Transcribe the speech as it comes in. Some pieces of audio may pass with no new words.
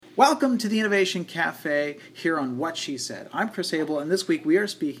Welcome to the Innovation Cafe here on What She Said. I'm Chris Abel, and this week we are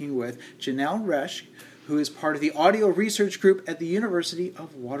speaking with Janelle Resch, who is part of the audio research group at the University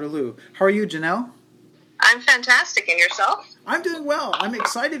of Waterloo. How are you, Janelle? I'm fantastic. And yourself? I'm doing well. I'm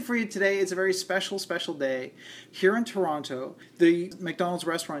excited for you today. It's a very special day. Here in Toronto, the McDonald's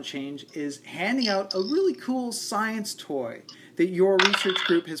restaurant chain is handing out a really cool science toy that your research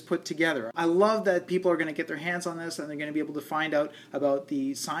group has put together. I love that people are going to get their hands on this and they're going to be able to find out about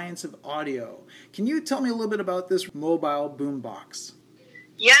the science of audio. Can you tell me a little bit about this mobile boombox?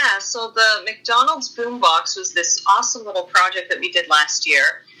 Yeah, so the McDonald's Boombox was this awesome little project that we did last year.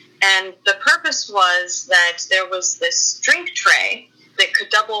 And the purpose was that there was this drink tray that could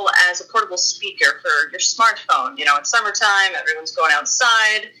double as a portable speaker for your smartphone. You know, it's summertime, everyone's going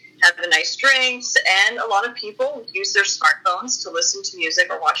outside, having nice drinks, and a lot of people use their smartphones to listen to music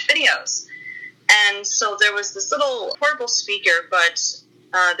or watch videos. And so there was this little portable speaker, but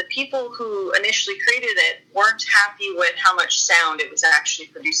the people who initially created it weren't happy with how much sound it was actually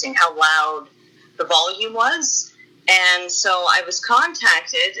producing, how loud the volume was. And so I was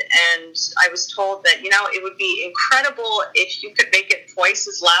contacted and I was told that, it would be incredible if you could make it twice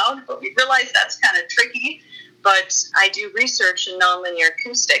as loud, but we realized that's kind of tricky. But I do research in nonlinear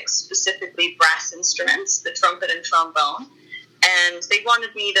acoustics, specifically brass instruments, the trumpet and trombone. And they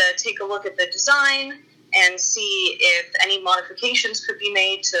wanted me to take a look at the design and see if any modifications could be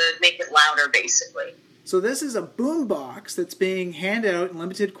made to make it louder, basically. So this is a boombox that's being handed out in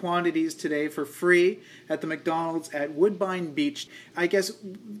limited quantities today for free at the McDonald's at Woodbine Beach. I guess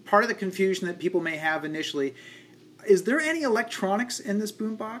part of the confusion that people may have initially, is there any electronics in this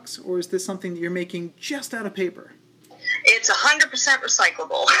boombox, or is this something that you're making just out of paper? It's 100%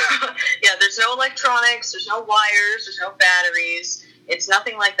 recyclable. Yeah, there's no electronics, there's no wires, there's no batteries. It's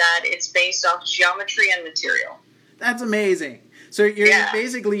nothing like that. It's based off geometry and material. That's amazing. So you're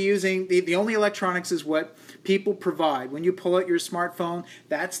basically using, the only electronics is what people provide. When you pull out your smartphone,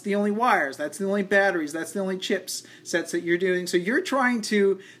 that's the only wires, that's the only batteries, that's the only chips sets that you're doing. So you're trying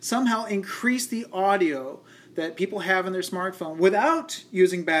to somehow increase the audio that people have in their smartphone without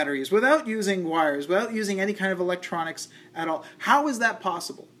using batteries, without using wires, without using any kind of electronics at all. How is that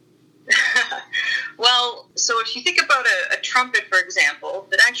possible? Well, so if you think about a trumpet, for example,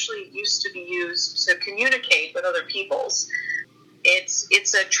 that actually used to be used to communicate with other peoples,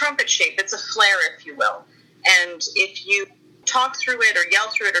 it's a trumpet shape, it's a flare, if you will. And if you talk through it or yell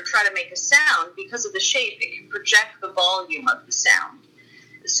through it or try to make a sound, because of the shape, it can project the volume of the sound.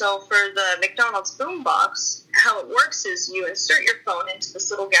 So for the McDonald's Boombox, how it works is you insert your phone into this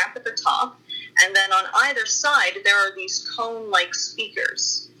little gap at the top, and then on either side there are these cone-like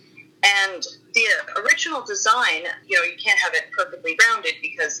speakers. And the original design, you can't have it perfectly rounded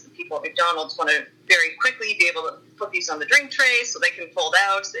because the people at McDonald's want to very quickly be able to put these on the drink tray so they can fold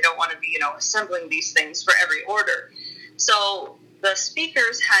out. They don't want to be, assembling these things for every order. So the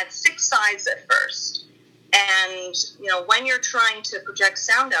speakers had 6 sides at first. And, when you're trying to project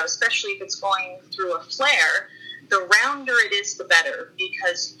sound out, especially if it's going through a flare, the rounder it is, the better,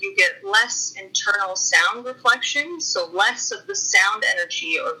 because you get less internal sound reflection, so less of the sound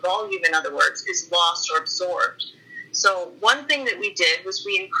energy or volume, in other words, is lost or absorbed. So one thing that we did was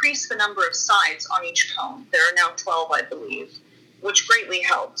we increased the number of sides on each cone. There are now 12, I believe, which greatly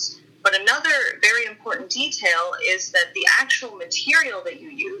helps. But another very important detail is that the actual material that you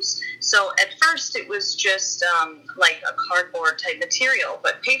use, so at first it was just like a cardboard type material,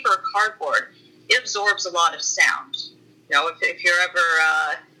 but paper or cardboard, it absorbs a lot of sound. If you're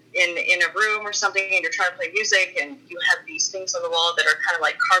ever in a room or something and you're trying to play music and you have these things on the wall that are kind of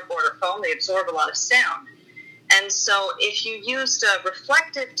like cardboard or foam, they absorb a lot of sound. And so if you used a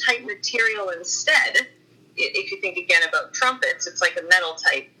reflective type material instead, if you think again about trumpets, it's like a metal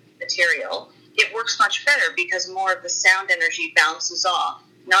type material, it works much better because more of the sound energy bounces off.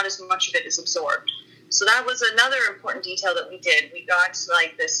 Not as much of it is absorbed. So that was another important detail that we did. We got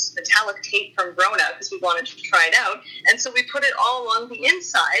like this metallic tape from Rona because we wanted to try it out. And so we put it all on the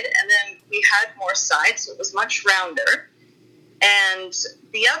inside, and then we had more sides, so it was much rounder. And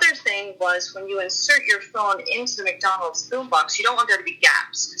the other thing was when you insert your phone into the McDonald's Boombox, you don't want there to be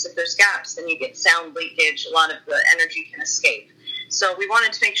gaps, because if there's gaps, then you get sound leakage. A lot of the energy can escape. So we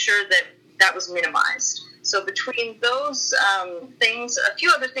wanted to make sure that that was minimized. So between those things, a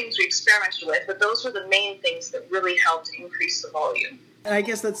few other things we experimented with, but those were the main things that really helped increase the volume. And I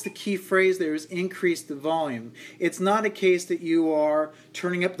guess that's the key phrase there, is increase the volume. It's not a case that you are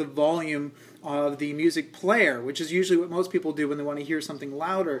turning up the volume of the music player, which is usually what most people do when they want to hear something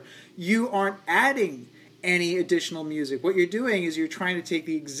louder. You aren't adding any additional music. What you're doing is you're trying to take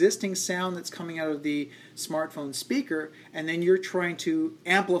the existing sound that's coming out of the smartphone speaker, and then you're trying to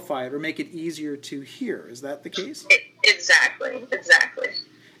amplify it or make it easier to hear. Is that the case? Exactly.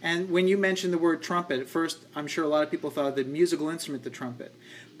 And when you mentioned the word trumpet, at first I'm sure a lot of people thought of the musical instrument, the trumpet.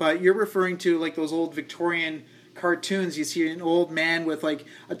 But you're referring to like those old Victorian cartoons. You see an old man with like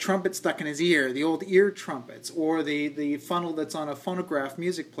a trumpet stuck in his ear, the old ear trumpets, or the funnel that's on a phonograph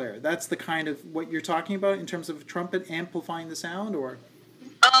music player. That's the kind of what you're talking about in terms of trumpet amplifying the sound, or?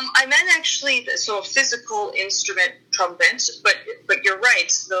 I meant actually, so a physical instrument trumpet, but you're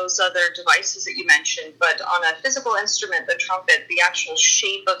right, those other devices that you mentioned, but on a physical instrument, the trumpet, the actual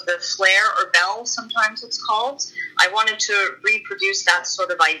shape of the flare or bell, sometimes it's called, I wanted to reproduce that sort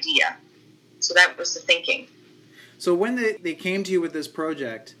of idea. So that was the thinking. So when they came to you with this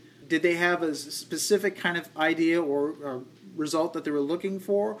project, did they have a specific kind of idea or result that they were looking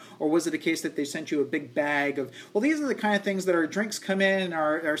for? Or was it a case that they sent you a big bag of, well, these are the kind of things that our drinks come in,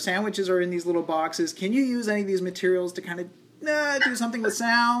 our sandwiches are in these little boxes. Can you use any of these materials to kind of do something with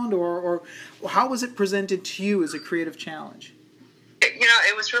sound? Or how was it presented to you as a creative challenge?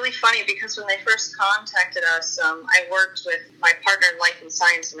 It was really funny because when they first contacted us, I worked with my partner in life and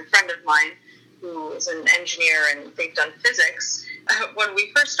science and a friend of mine who is an engineer, and they've done physics. When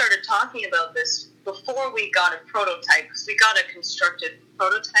we first started talking about this, before we got a prototype, because we got a constructed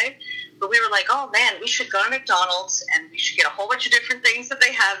prototype, but we were like, oh man, we should go to McDonald's and we should get a whole bunch of different things that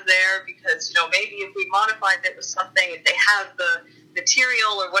they have there, because, maybe if we modified it with something, if they have the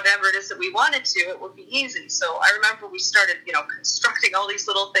material or whatever it is that we wanted to, it would be easy. So I remember we started, constructing all these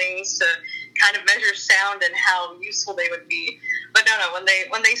little things to kind of measure sound and how useful they would be. But no,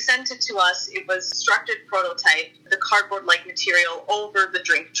 when they sent it to us, it was constructed prototype, the cardboard-like material over the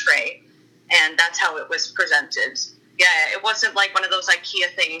drink tray, and that's how it was presented. Yeah, it wasn't like one of those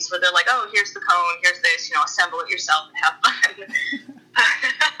IKEA things where they're like, oh, here's the cone, here's this, assemble it yourself and have fun.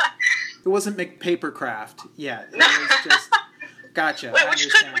 It wasn't papercraft yet. It was just... Gotcha. Which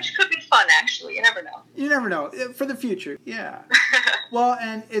could be fun, actually. You never know. You never know. For the future, yeah. Well,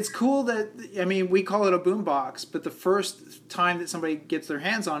 and it's cool that, we call it a boombox, but the first time that somebody gets their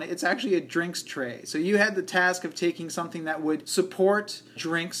hands on it, it's actually a drinks tray. So you had the task of taking something that would support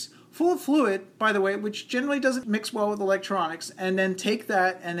drinks, full of fluid, by the way, which generally doesn't mix well with electronics, and then take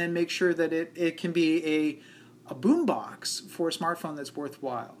that and then make sure that it can be a boombox for a smartphone that's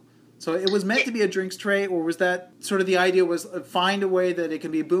worthwhile. So it was meant to be a drinks tray, or was that sort of the idea was find a way that it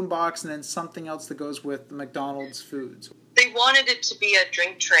can be a boombox and then something else that goes with the McDonald's foods? They wanted it to be a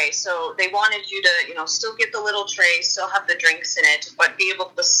drink tray, so they wanted you to, still get the little tray, still have the drinks in it, but be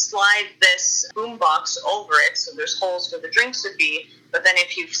able to slide this boombox over it, so there's holes where the drinks would be, but then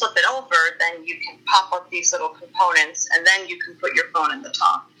if you flip it over, then you can pop up these little components, and then you can put your phone in the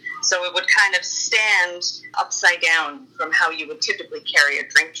top. So it would kind of stand upside down from how you would typically carry a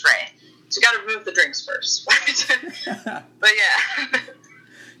drink tray. So you got to remove the drinks first. But yeah.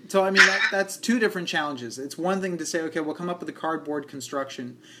 So, that's two different challenges. It's one thing to say, okay, we'll come up with a cardboard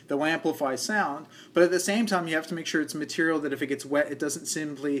construction that will amplify sound, but at the same time, you have to make sure it's a material that if it gets wet, it doesn't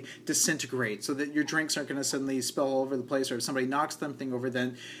simply disintegrate, so that your drinks aren't going to suddenly spill all over the place, or if somebody knocks something over,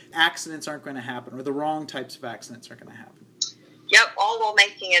 then accidents aren't going to happen, or the wrong types of accidents aren't going to happen. Yep, all while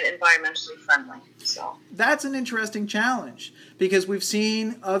making it environmentally friendly. So that's an interesting challenge, because we've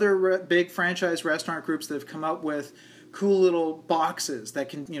seen other big franchise restaurant groups that have come up with cool little boxes that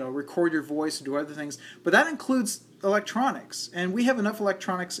can, record your voice and do other things. But that includes electronics, and we have enough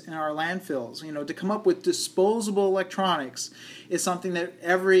electronics in our landfills. To come up with disposable electronics is something that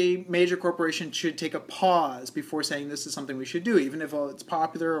every major corporation should take a pause before saying this is something we should do, even if it's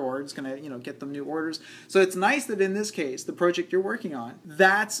popular or it's going to, get them new orders. So it's nice that in this case, the project you're working on,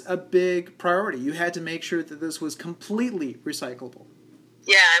 that's a big priority. You had to make sure that this was completely recyclable.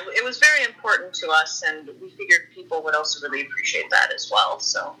 Yeah, it was very important to us, and we figured people would also really appreciate that as well.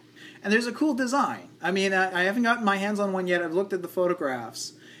 So. And there's a cool design. I haven't gotten my hands on one yet. I've looked at the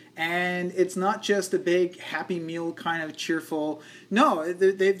photographs. And it's not just a big Happy Meal kind of cheerful. No,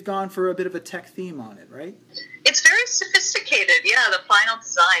 they've gone for a bit of a tech theme on it, right? It's very sophisticated, yeah, the final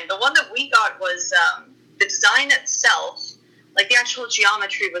design. The one that we got was the design itself. Like, the actual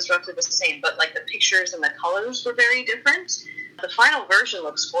geometry was roughly the same, but, like, the pictures and the colors were very different. The final version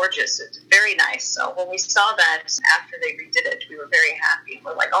looks gorgeous. It's very nice. So when we saw that after they redid it, we were very happy.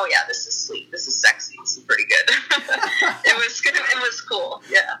 We're like, oh, yeah, this is sleek. This is sexy. This is pretty good. It was cool,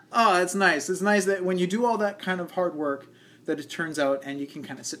 yeah. Oh, that's nice. It's nice that when you do all that kind of hard work, that it turns out and you can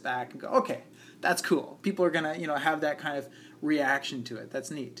kind of sit back and go, okay, that's cool. People are going to, have that kind of reaction to it. That's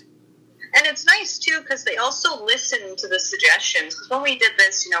neat. And it's nice, too, because they also listen to the suggestions. Because when we did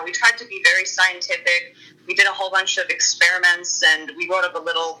this, we tried to be very scientific. We did a whole bunch of experiments, and we wrote up a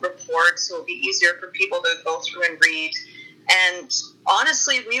little report so it would be easier for people to go through and read. And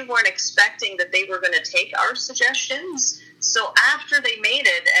honestly, we weren't expecting that they were going to take our suggestions. So after they made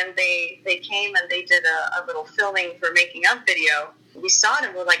it, and they came and they did a little filming for making up video, we saw it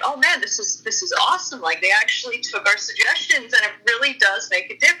and we're like, oh man, this is awesome. Like, they actually took our suggestions, and it really does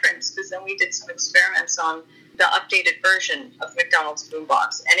make a difference, because then we did some experiments on the updated version of McDonald's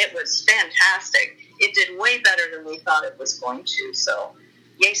Boombox, and it was fantastic. It did way better than we thought it was going to, so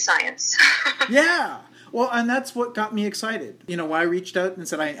yay science. Yeah. Well, and that's what got me excited. Why I reached out and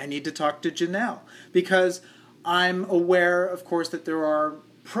said I need to talk to Janelle, because I'm aware, of course, that there are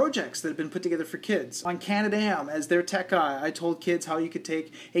projects that have been put together for kids. On Canada Am, as their tech guy, I told kids how you could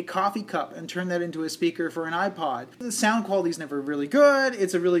take a coffee cup and turn that into a speaker for an iPod. The sound quality is never really good.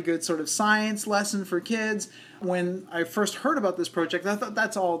 It's a really good sort of science lesson for kids. When I first heard about this project, I thought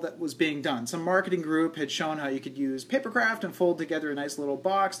that's all that was being done. Some marketing group had shown how you could use papercraft and fold together a nice little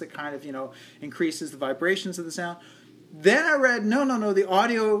box that kind of, increases the vibrations of the sound. Then I read, no, the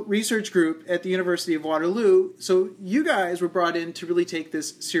audio research group at the University of Waterloo. So you guys were brought in to really take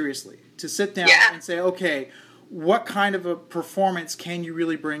this seriously, to sit down and say, okay, what kind of a performance can you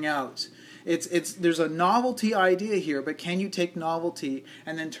really bring out? There's a novelty idea here, but can you take novelty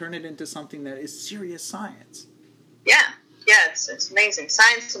and then turn it into something that is serious science? Yeah, it's amazing.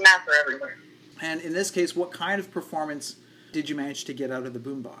 Science and math are everywhere. And in this case, what kind of performance did you manage to get out of the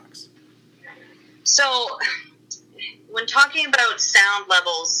boombox? So, when talking about sound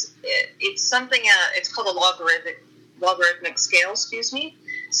levels, it's something, it's called a logarithmic scale,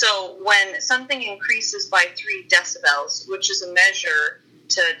 So when something increases by 3 decibels, which is a measure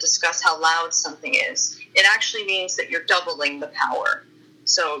to discuss how loud something is, it actually means that you're doubling the power.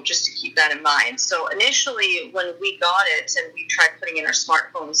 So just to keep that in mind. So initially, when we got it and we tried putting in our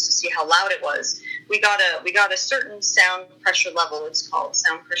smartphones to see how loud it was, we got a certain sound pressure level, it's called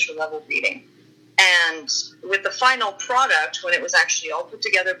sound pressure level reading. And with the final product, when it was actually all put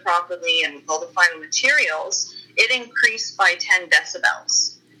together properly and with all the final materials, it increased by 10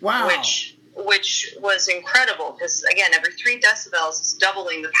 decibels. Wow. Which was incredible, because, again, every 3 decibels is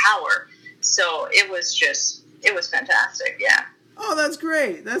doubling the power. So it was fantastic, yeah. Oh, that's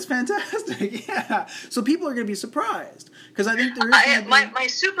great. That's fantastic. Yeah. So people are going to be surprised, because I think there is my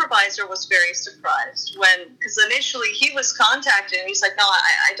supervisor was very surprised because initially he was contacted and he's like, no,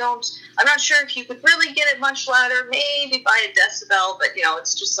 I'm not sure if you could really get it much louder, maybe by a decibel, but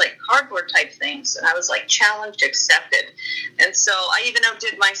it's just like cardboard type things. And I was like, challenge accepted. And so I even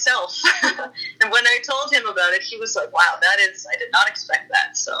outdid myself. And when I told him about it, he was like, wow, I did not expect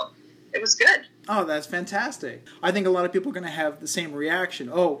that. So it was good. Oh, that's fantastic. I think a lot of people are going to have the same reaction.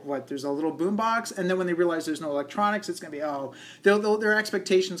 Oh, what, there's a little boombox? And then when they realize there's no electronics, it's going to be, their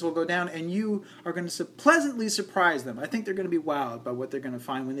expectations will go down, and you are going to pleasantly surprise them. I think they're going to be wowed by what they're going to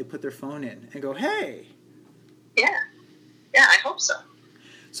find when they put their phone in and go, hey. Yeah, I hope so.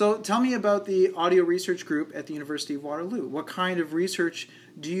 So tell me about the audio research group at the University of Waterloo. What kind of research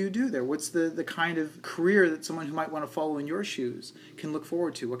do you do there? What's the kind of career that someone who might want to follow in your shoes can look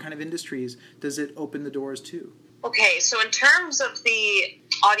forward to? What kind of industries does it open the doors to? Okay, so in terms of the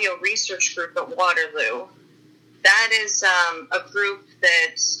audio research group at Waterloo, that is a group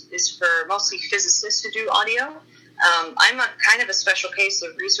that is for mostly physicists who do audio. I'm a kind of a special case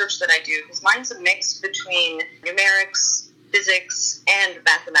of research that I do, because mine's a mix between numerics, physics, and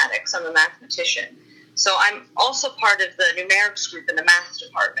mathematics. I'm a mathematician. So I'm also part of the numerics group in the math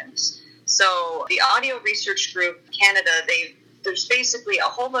department. So the audio research group, Canada, there's basically a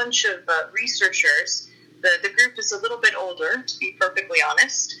whole bunch of researchers. The group is a little bit older, to be perfectly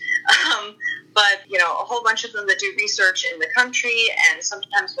honest. But, a whole bunch of them that do research in the country, and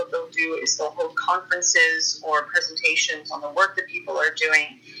sometimes what they'll do is they'll hold conferences or presentations on the work that people are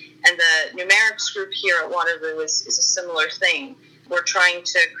doing. And the numerics group here at Waterloo is a similar thing. We're trying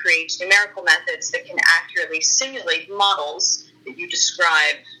to create numerical methods that can accurately simulate models that you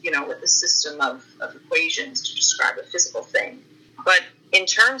describe, with a system of equations to describe a physical thing. But in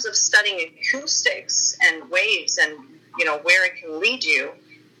terms of studying acoustics and waves and, where it can lead you,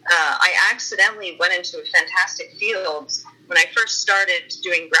 I accidentally went into a fantastic field. When I first started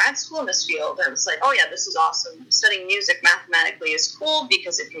doing grad school in this field, I was like, oh yeah, this is awesome. Studying music mathematically is cool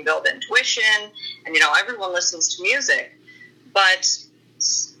because it can build intuition, and, everyone listens to music. But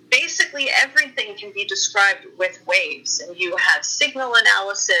basically everything can be described with waves, and you have signal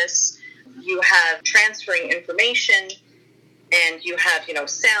analysis, you have transferring information, and you have,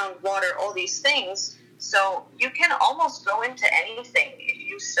 sound, water, all these things. So you can almost go into anything if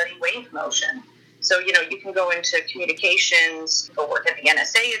you study wave motion. So, you know, you can go into communications, go work at the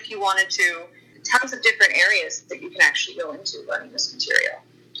NSA if you wanted to. Tons of different areas that you can actually go into learning this material,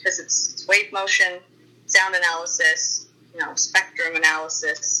 because it's wave motion, sound analysis, you know, spectrum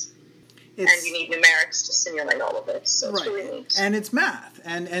analysis, and you need numerics to simulate all of it. So it's really neat. And it's math.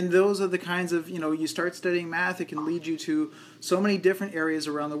 And those are the kinds of, you know, you start studying math, it can lead you to so many different areas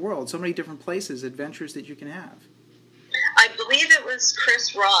around the world, so many different places, adventures that you can have. I believe it was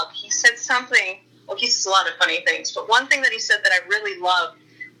Chris Robb. He said something, well, he says a lot of funny things, but one thing that he said that I really loved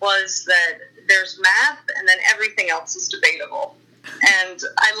was that there's math and then everything else is debatable. And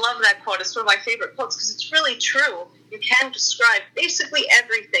I love that quote. It's one of my favorite quotes because it's really true. You can describe basically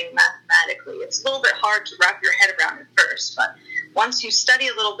everything mathematically. It's a little bit hard to wrap your head around at first, but once you study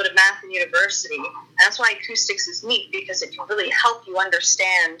a little bit of math in university, and that's why acoustics is neat, because it can really help you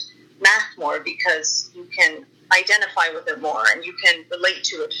understand math more, because you can identify with it more and you can relate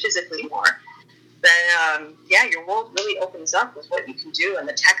to it physically more. Then, your world really opens up with what you can do and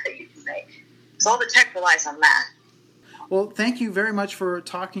the tech that you can make. Because all the tech relies on math. Well, thank you very much for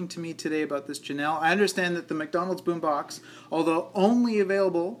talking to me today about this, Janelle. I understand that the McDonald's Boombox, although only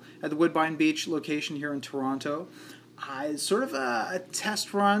available at the Woodbine Beach location here in Toronto, is sort of a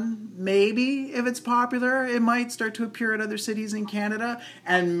test run. Maybe, if it's popular, it might start to appear at other cities in Canada,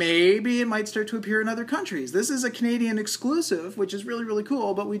 and maybe it might start to appear in other countries. This is a Canadian exclusive, which is really, really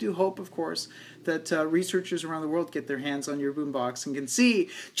cool, but we do hope, of course, that researchers around the world get their hands on your boombox and can see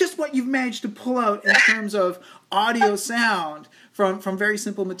just what you've managed to pull out in terms of audio sound from very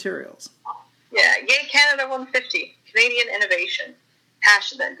simple materials. Yeah, yay Canada 150, Canadian innovation.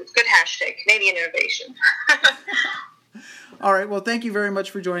 Good hashtag, Canadian innovation. All right, well, thank you very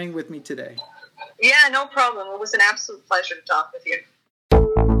much for joining with me today. Yeah, no problem. It was an absolute pleasure to talk with you.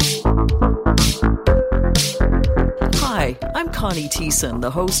 Hi, I'm Connie Thiessen,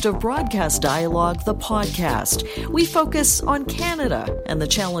 the host of Broadcast Dialogue, the podcast. We focus on Canada and the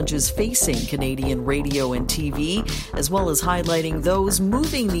challenges facing Canadian radio and TV, as well as highlighting those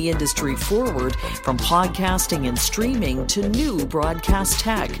moving the industry forward from podcasting and streaming to new broadcast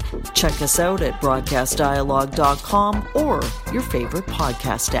tech. Check us out at broadcastdialogue.com or your favorite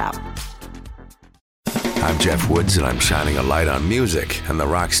podcast app. I'm Jeff Woods, and I'm shining a light on music and the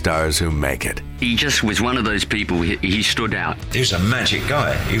rock stars who make it. He just was one of those people, he stood out. He was a magic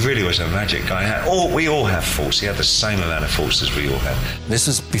guy. He really was a magic guy. We all have faults. He had the same amount of faults as we all had. This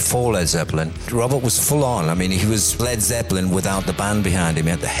was before Led Zeppelin. Robert was full on. I mean, he was Led Zeppelin without the band behind him. He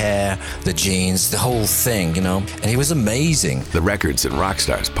had the hair, the jeans, the whole thing, you know. And he was amazing. The Records and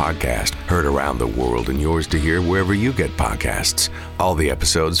Rockstars podcast, heard around the world and yours to hear wherever you get podcasts. All the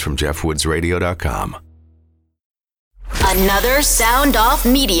episodes from jeffwoodsradio.com. Another Sound Off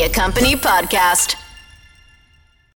Media Company podcast.